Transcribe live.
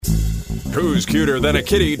Who's cuter than a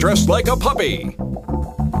kitty dressed like a puppy?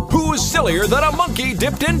 Who's sillier than a monkey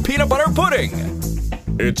dipped in peanut butter pudding?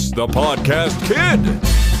 It's the Podcast Kid.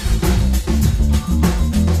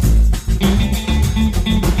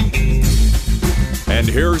 And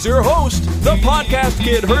here's your host, the Podcast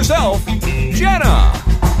Kid herself, Jenna.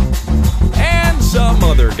 And some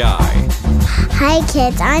other guy. Hi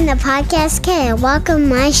kids, I'm the Podcast Kid. Welcome to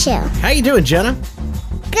my show. How you doing, Jenna?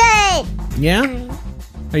 Good. Yeah?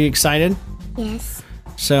 Are you excited? Yes.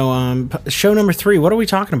 So, show number 3, what are we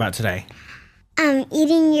talking about today?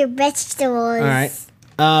 Eating your vegetables. All right.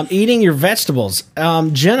 Eating your vegetables.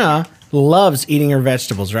 Jenna loves eating her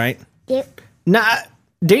vegetables, right? Yep. Nah,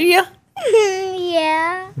 do you?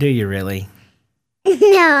 Yeah. Do you really?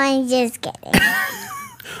 No, I'm just kidding.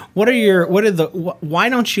 Why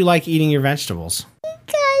don't you like eating your vegetables?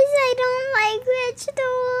 Because I don't like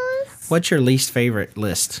vegetables. What's your least favorite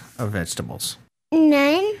list of vegetables?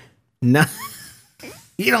 None. No.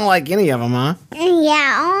 You don't like any of them, huh?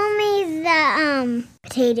 Yeah, only the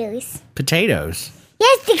potatoes. Potatoes.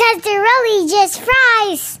 Yes, because they're really just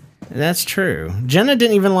fries. That's true. Jenna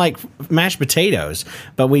didn't even like mashed potatoes,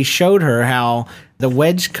 but we showed her how the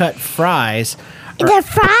wedge cut fries. The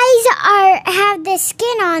fries have the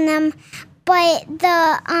skin on them, but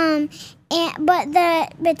the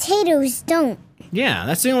potatoes don't. Yeah,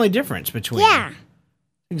 that's the only difference between. Yeah.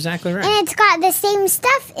 Exactly right. And it's got the same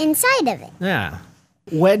stuff inside of it. Yeah.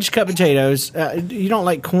 Wedge cut potatoes. You don't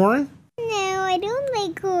like corn? No, I don't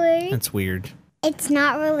like corn. That's weird. It's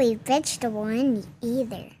not really vegetable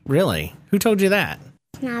either. Really? Who told you that?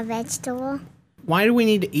 It's not vegetable. Why do we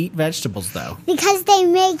need to eat vegetables, though? Because they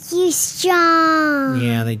make you strong.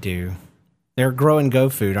 Yeah, they do. They're grow and go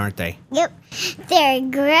food, aren't they? Yep. They're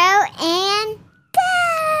grow and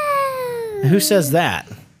go. Who says that?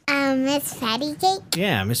 Miss Patty Cake.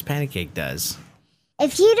 Yeah, Miss Patty Cake does.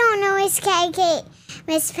 If you don't know Miss Patty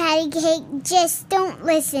Cake, just don't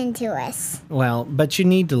listen to us. Well, but you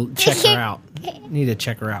need to check her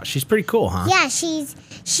out. She's pretty cool, huh? Yeah, she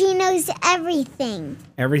knows everything.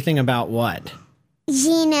 Everything about what?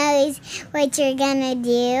 She knows what you're gonna do,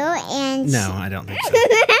 and No, I don't think so.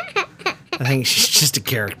 I think she's just a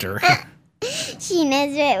character. she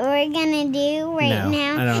knows what we're gonna do right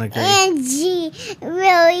now. I don't agree. And she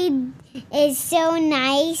really is so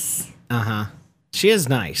nice. Uh-huh. She is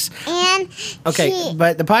nice. And okay,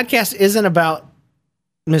 but the podcast isn't about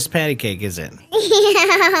Miss Patty Cake, is it?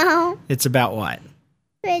 Yeah. It's about what?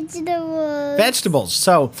 Vegetables. Vegetables.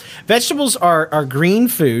 So, vegetables are green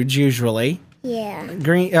foods usually. Yeah.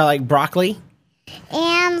 Green, like broccoli.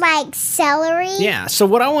 And like celery. Yeah. So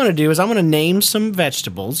what I want to do is I want to name some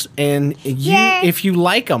vegetables, and if you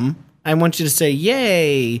like them, I want you to say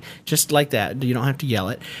 "yay," just like that. You don't have to yell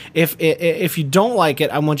it. If you don't like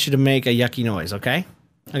it, I want you to make a yucky noise. Okay.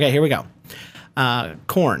 Okay. Here we go.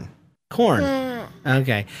 Corn.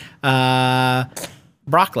 Okay.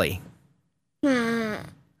 Broccoli.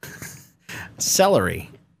 Celery.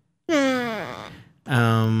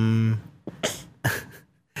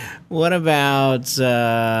 What about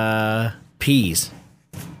peas?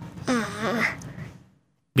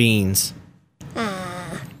 Beans.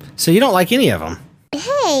 So you don't like any of them?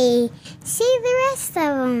 Hey, see the rest of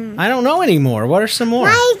them. I don't know anymore. What are some more?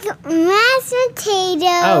 Like mashed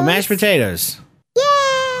potatoes. Oh, mashed potatoes. Yay!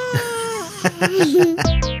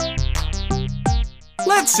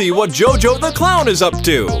 Let's see what JoJo the Clown is up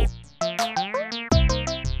to.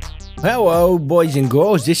 Hello, boys and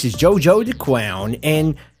girls. This is JoJo the Clown,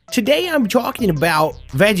 and today I'm talking about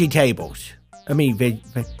vegetables. I mean,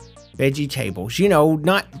 vegetables. You know,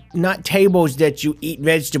 not tables that you eat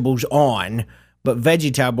vegetables on, but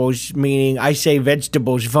vegetables, meaning I say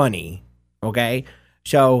vegetables funny. Okay?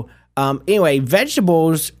 So, anyway,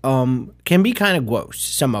 vegetables can be kind of gross.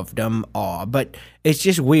 Some of them are, but it's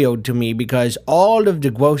just weird to me because all of the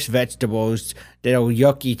gross vegetables that are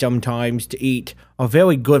yucky sometimes to eat are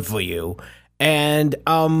very good for you. And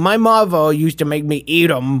my mother used to make me eat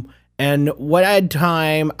them, and one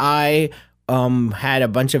time I had a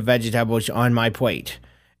bunch of vegetables on my plate,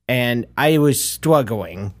 and I was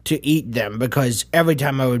struggling to eat them because every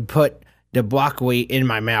time I would put the broccoli in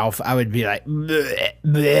my mouth, I would be like, bleh,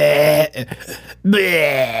 bleh,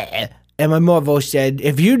 bleh. And my mother said,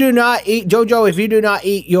 if you do not eat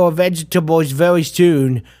your vegetables very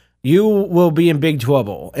soon, you will be in big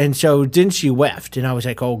trouble. And so then she left, and I was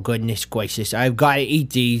like, oh, goodness gracious, I've got to eat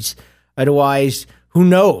these. Otherwise, who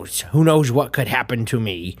knows? Who knows what could happen to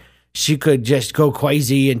me? She could just go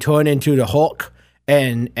crazy and turn into the Hulk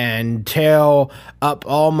and tear up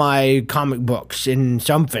all my comic books and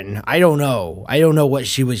something. I don't know. I don't know what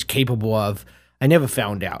she was capable of. I never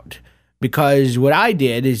found out. Because what I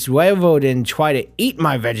did is rather than try to eat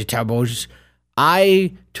my vegetables,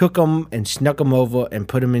 I took them and snuck them over and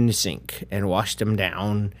put them in the sink and washed them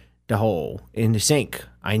down the hole in the sink.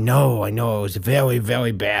 I know, it was a very,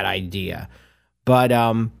 very bad idea. But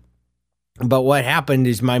what happened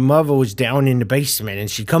is my mother was down in the basement, and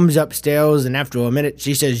she comes upstairs, and after a minute,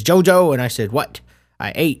 she says, "Jojo," and I said, "What?"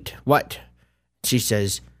 "I ate." "What?" She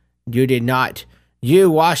says, "You did not. You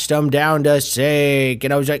washed them down the sink."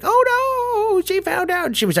 And I was like, "Oh no, she found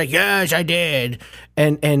out." She was like, "Yes, I did."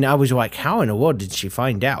 And I was like, how in the world did she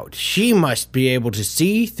find out? She must be able to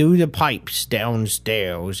see through the pipes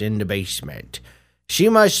downstairs in the basement. She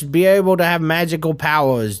must be able to have magical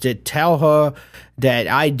powers that tell her that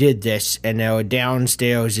I did this and they were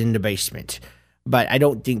downstairs in the basement. But I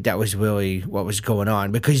don't think that was really what was going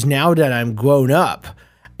on, because now that I'm grown up,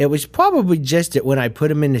 it was probably just that when I put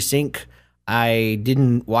them in the sink, I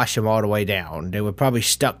didn't wash them all the way down. They were probably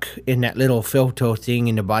stuck in that little filter thing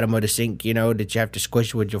in the bottom of the sink, that you have to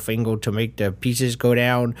squish with your finger to make the pieces go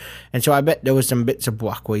down. And so I bet there was some bits of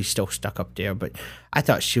broccoli still stuck up there, but I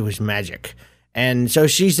thought she was magic. And so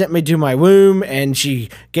she sent me to my room, and she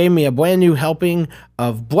gave me a brand new helping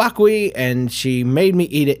of broccoli, and she made me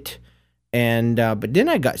eat it. And but then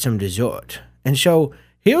I got some dessert. And so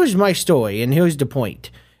here's my story, and here's the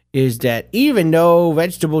point, is that even though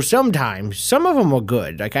vegetables sometimes, some of them are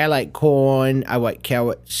good. Like I like corn, I like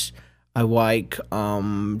carrots, I like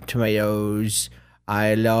tomatoes,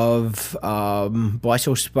 I love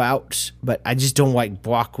Brussels sprouts, but I just don't like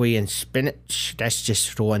broccoli and spinach. That's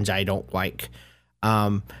just the ones I don't like.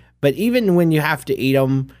 But even when you have to eat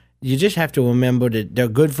them, you just have to remember that they're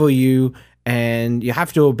good for you, and you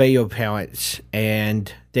have to obey your parents,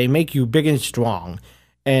 and they make you big and strong.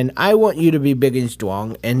 And I want you to be big and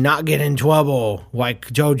strong and not get in trouble like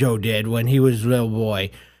Jojo did when he was a little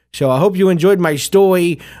boy. So I hope you enjoyed my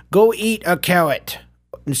story. Go eat a carrot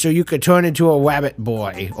so you could turn into a rabbit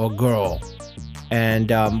boy or girl.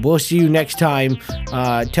 And we'll see you next time.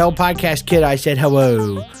 Tell Podcast Kid I said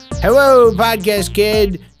hello. Hello, Podcast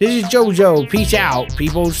Kid. This is Jojo. Peace out,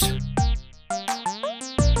 peoples.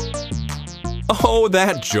 Oh,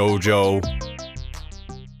 that Jojo.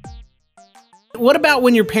 What about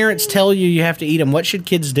when your parents tell you have to eat them? What should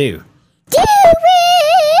kids do? Do it!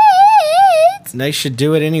 They should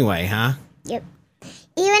do it anyway, huh? Yep. Even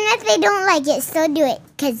if they don't like it, still do it.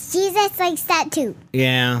 Because Jesus likes that too.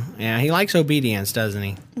 Yeah. He likes obedience, doesn't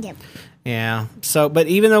he? Yep. Yeah. So, but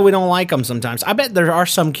even though we don't like them sometimes, I bet there are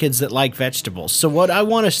some kids that like vegetables. So what I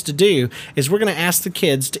want us to do is we're going to ask the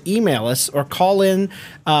kids to email us or call in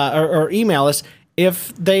or email us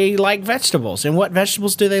if they like vegetables, and what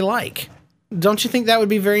vegetables do they like. Don't you think that would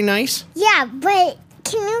be very nice? Yeah, but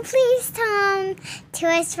can you please tell them to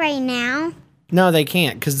us right now? No, they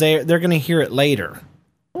can't, because they're going to hear it later.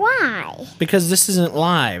 Why? Because this isn't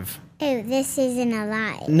live. Oh, this isn't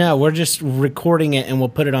alive. No, we're just recording it, and we'll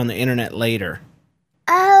put it on the internet later.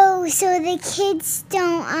 Oh, so the kids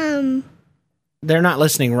don't, They're not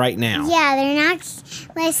listening right now. Yeah, they're not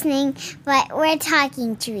listening, but we're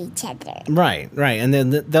talking to each other. Right, and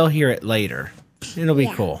then they'll hear it later. It'll be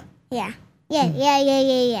cool. Yeah.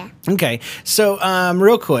 Yeah. Okay, so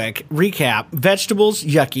real quick, recap. Vegetables,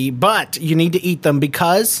 yucky, but you need to eat them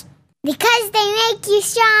because they make you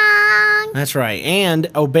strong. That's right.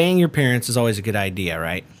 And obeying your parents is always a good idea,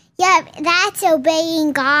 right? Yep, that's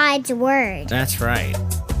obeying God's word. That's right.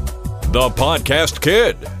 The Podcast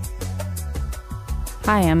Kid.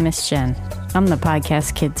 Hi, I'm Miss Jen. I'm the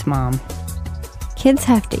Podcast Kid's mom. Kids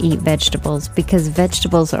have to eat vegetables because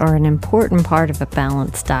vegetables are an important part of a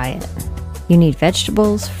balanced diet. You need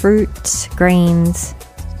vegetables, fruits, grains,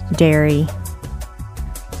 dairy,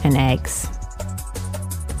 and eggs.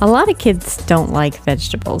 A lot of kids don't like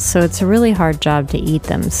vegetables, so it's a really hard job to eat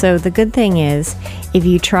them. So the good thing is, if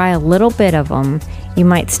you try a little bit of them, you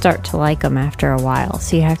might start to like them after a while,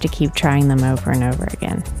 so you have to keep trying them over and over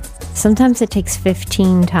again. Sometimes it takes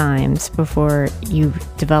 15 times before you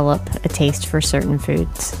develop a taste for certain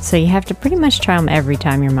foods, so you have to pretty much try them every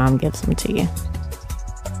time your mom gives them to you.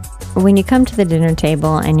 When you come to the dinner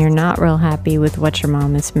table and you're not real happy with what your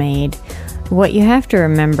mom has made, what you have to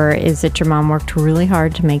remember is that your mom worked really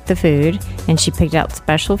hard to make the food, and she picked out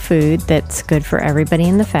special food that's good for everybody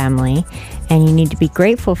in the family, and you need to be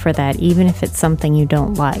grateful for that even if it's something you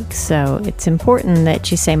don't like. So it's important that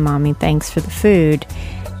you say, "Mommy, thanks for the food."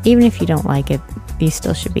 Even if you don't like it, you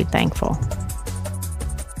still should be thankful.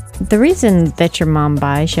 The reason that your mom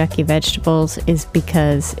buys yucky vegetables is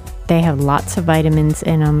because they have lots of vitamins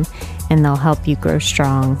in them, and they'll help you grow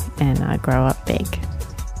strong and grow up big.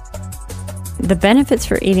 The benefits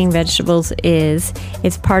for eating vegetables is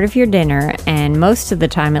it's part of your dinner, and most of the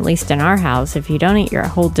time, at least in our house, if you don't eat your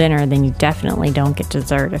whole dinner, then you definitely don't get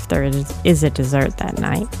dessert if there is a dessert that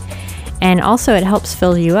night. And also it helps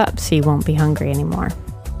fill you up so you won't be hungry anymore.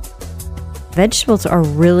 Vegetables are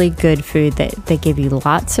really good food that they give you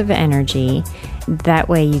lots of energy. That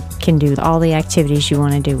way you can do all the activities you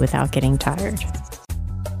want to do without getting tired.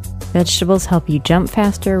 Vegetables help you jump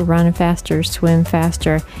faster, run faster, swim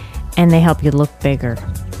faster, and they help you look bigger.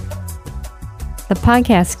 The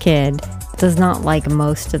podcast kid does not like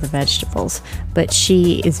most of the vegetables, but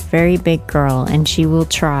she is a very big girl and she will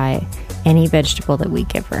try any vegetable that we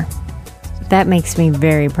give her. That makes me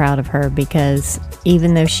very proud of her because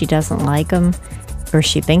even though she doesn't like them, or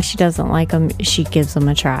she thinks she doesn't like them, she gives them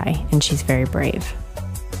a try, and she's very brave.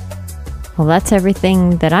 Well, that's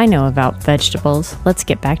everything that I know about vegetables. Let's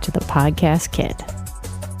get back to the podcast kid.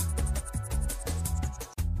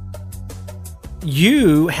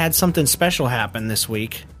 You had something special happen this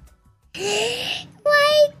week.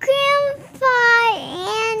 My grandpa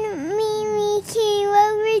and Mimi came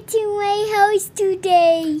over to my house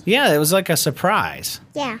today. Yeah, it was like a surprise.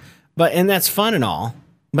 Yeah. And that's fun and all.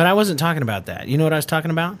 But I wasn't talking about that. You know what I was talking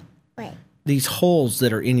about? What? These holes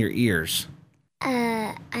that are in your ears.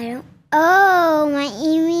 I don't... Oh,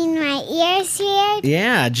 you mean my ears here?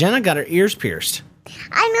 Yeah, Jenna got her ears pierced.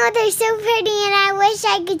 I know they're so pretty and I wish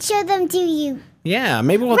I could show them to you. Yeah,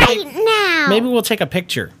 maybe we'll take a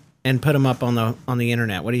picture and put them up on the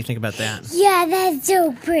internet. What do you think about that? Yeah, that's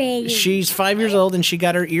so pretty. She's 5 years old and she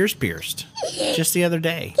got her ears pierced just the other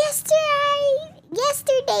day.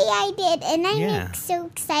 Yesterday I did, and I'm so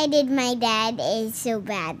excited. My dad is so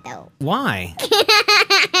bad, though. Why?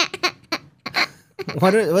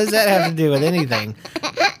 What does that have to do with anything?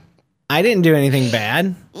 I didn't do anything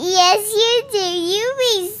bad. Yes, you do. You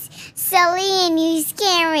be silly and you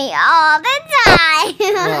scare me all the time.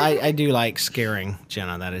 Well, I do like scaring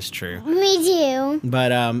Jenna. That is true. Me too.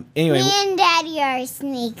 But anyway, me and Daddy are a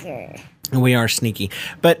sneaker. We are sneaky.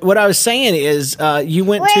 But what I was saying is, you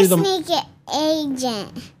went We're to the sneaky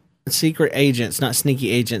agent. Secret agents, not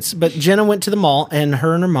sneaky agents. But Jenna went to the mall, and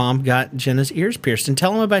her mom got Jenna's ears pierced. And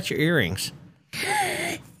tell them about your earrings.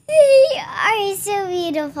 They are so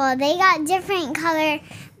beautiful. They got different color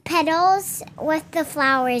petals with the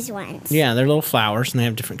flowers ones. Yeah, they're little flowers, and they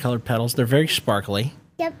have different colored petals. They're very sparkly.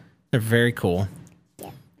 Yep. They're very cool.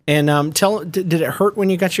 Yep. And did it hurt when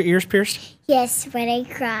you got your ears pierced? Yes, but I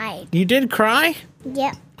cried. You did cry?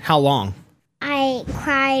 Yep. How long? I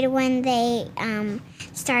cried when they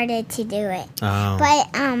started to do it. Oh. But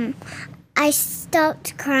I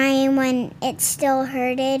stopped crying when it still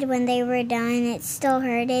hurted. When they were done, it still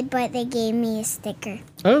hurted, but they gave me a sticker.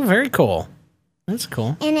 Oh, very cool. That's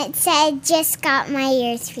cool. And it said, just got my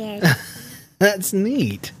ears pierced. That's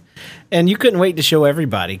neat. And you couldn't wait to show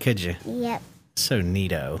everybody, could you? Yep. So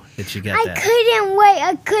neato that you got that. I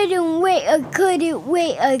couldn't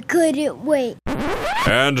wait.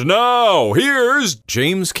 And now, here's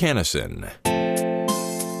James Cannison.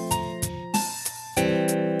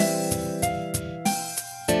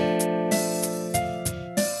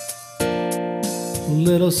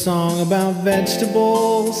 Little song about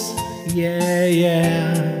vegetables. Yeah,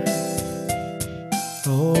 yeah.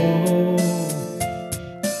 Oh.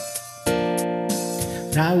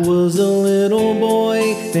 I was a little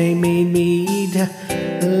boy. They made me eat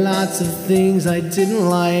lots of things I didn't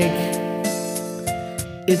like.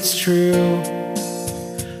 It's true.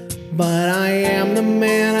 But I am the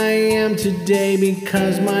man I am today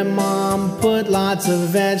because my mom put lots of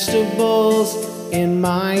vegetables in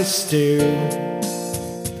my stew.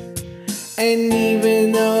 And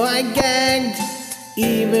even though I gagged,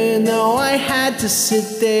 even though I had to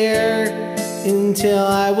sit there until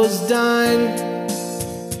I was done,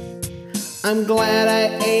 I'm glad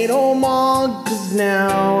I ate 'em all, 'cause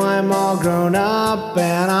now I'm all grown up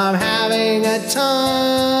and I'm having a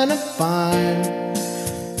ton of fun.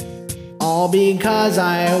 All because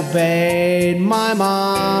I obeyed my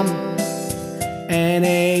mom and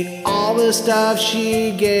ate all the stuff she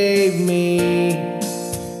gave me.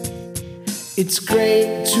 It's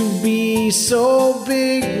great to be so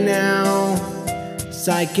big now,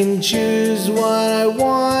 so I can choose what I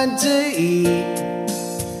want to eat.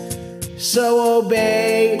 So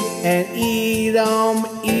obey and eat them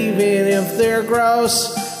even if they're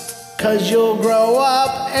gross, 'cause you'll grow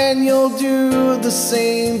up and you'll do the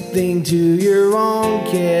same thing to your own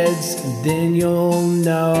kids. Then you'll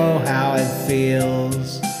know how it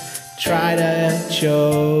feels. Try to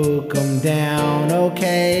choke them down,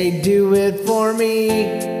 okay? Do it for me.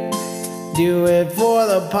 Do it for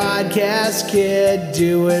the podcast kid.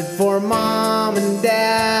 Do it for mom and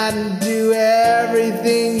dad. And do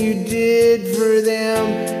everything you did for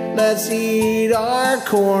them. Let's eat our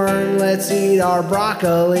corn. Let's eat our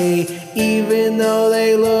broccoli. Even though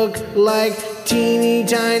they look like teeny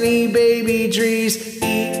tiny baby trees.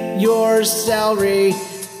 Eat your celery.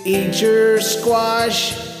 Eat your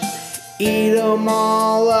squash. Eat them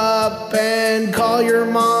all up and call your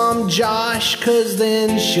mom Josh, 'cause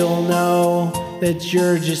then she'll know that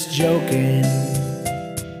you're just joking.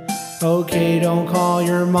 Okay, don't call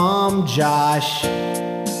your mom Josh.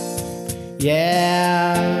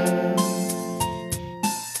 Yeah.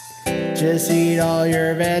 Just eat all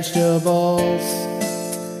your vegetables.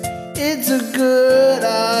 It's a good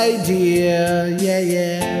idea. Yeah,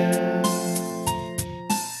 yeah.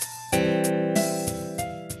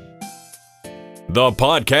 The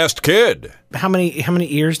Podcast Kid. How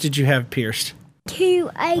many ears did you have pierced? 2.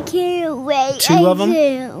 I can't wait. Two of them? I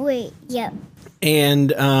can't wait. Yep.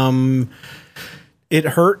 And it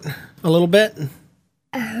hurt a little bit?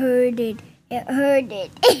 I heard it. It hurted.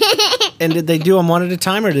 And did they do them one at a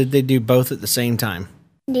time, or did they do both at the same time?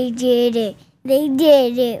 They did it. They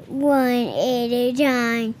did it one at a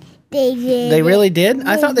time. They did. They really did?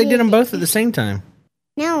 I They thought they did them did. both at the same time.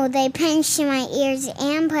 No, they pinched my ears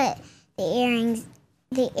and put the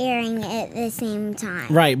earring at the same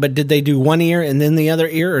time. Right, but did they do one ear and then the other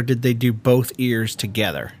ear, or did they do both ears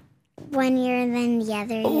together? One ear and then the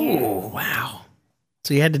other ear. Oh, wow.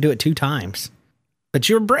 So you had to do it 2 times. But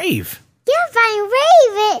you're brave. Yes, I'm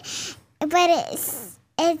brave. But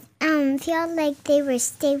it felt like they were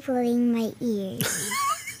stapling my ears.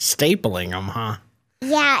 Stapling them, huh?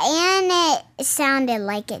 Yeah, and it sounded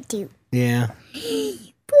like it too. Yeah.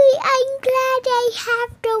 But I'm glad I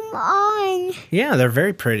have them on. Yeah, they're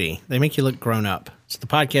very pretty. They make you look grown up. So the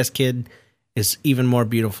Podcast Kid is even more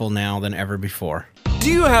beautiful now than ever before. Do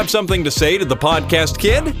you have something to say to the Podcast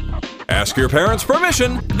Kid? Ask your parents'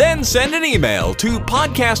 permission, then send an email to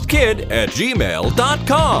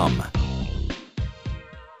podcastkid@gmail.com.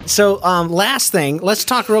 So, last thing, let's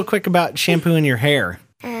talk real quick about shampooing your hair.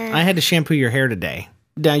 I had to shampoo your hair today.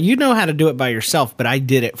 Now, you know how to do it by yourself, but I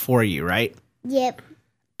did it for you, right? Yep.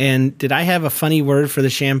 And did I have a funny word for the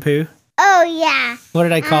shampoo? Oh, yeah. What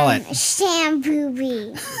did I call it?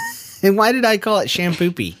 Shampoo-bee. And why did I call it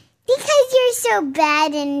shampoo-pee? Because you're so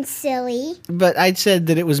bad and silly. But I said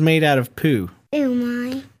that it was made out of poo. Oh,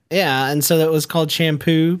 my. Yeah, and so that was called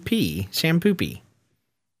shampoo-pee. Shampoo-pee.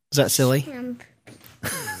 Is that silly?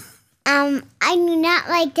 I do not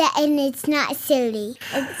like that, and it's not silly.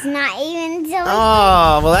 It's not even silly.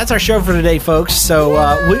 Oh, well, that's our show for today, folks. So,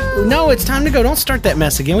 no, it's time to go. Don't start that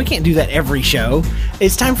mess again. We can't do that every show.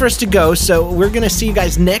 It's time for us to go, so we're going to see you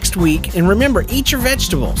guys next week. And remember, eat your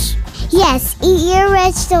vegetables. Yes, eat your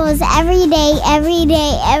vegetables every day, every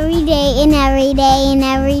day, every day, and every day, and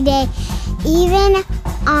every day. Even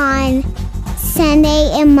on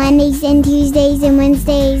Sunday and Mondays and Tuesdays and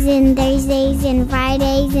Wednesdays and Thursdays and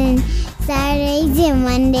Fridays and Saturdays and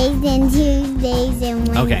Mondays and Tuesdays and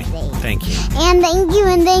Wednesdays. Okay, thank you. And thank you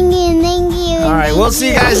and thank you and thank you. All right, we'll see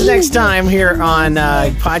you guys next time here on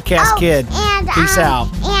Podcast Kid. And, Peace out.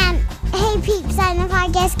 And hey, peeps, I'm the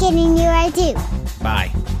Podcast Kid, and you are too.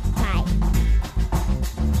 Bye. Bye.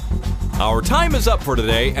 Our time is up for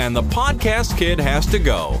today, and the Podcast Kid has to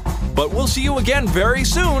go. But we'll see you again very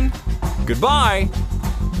soon. Goodbye.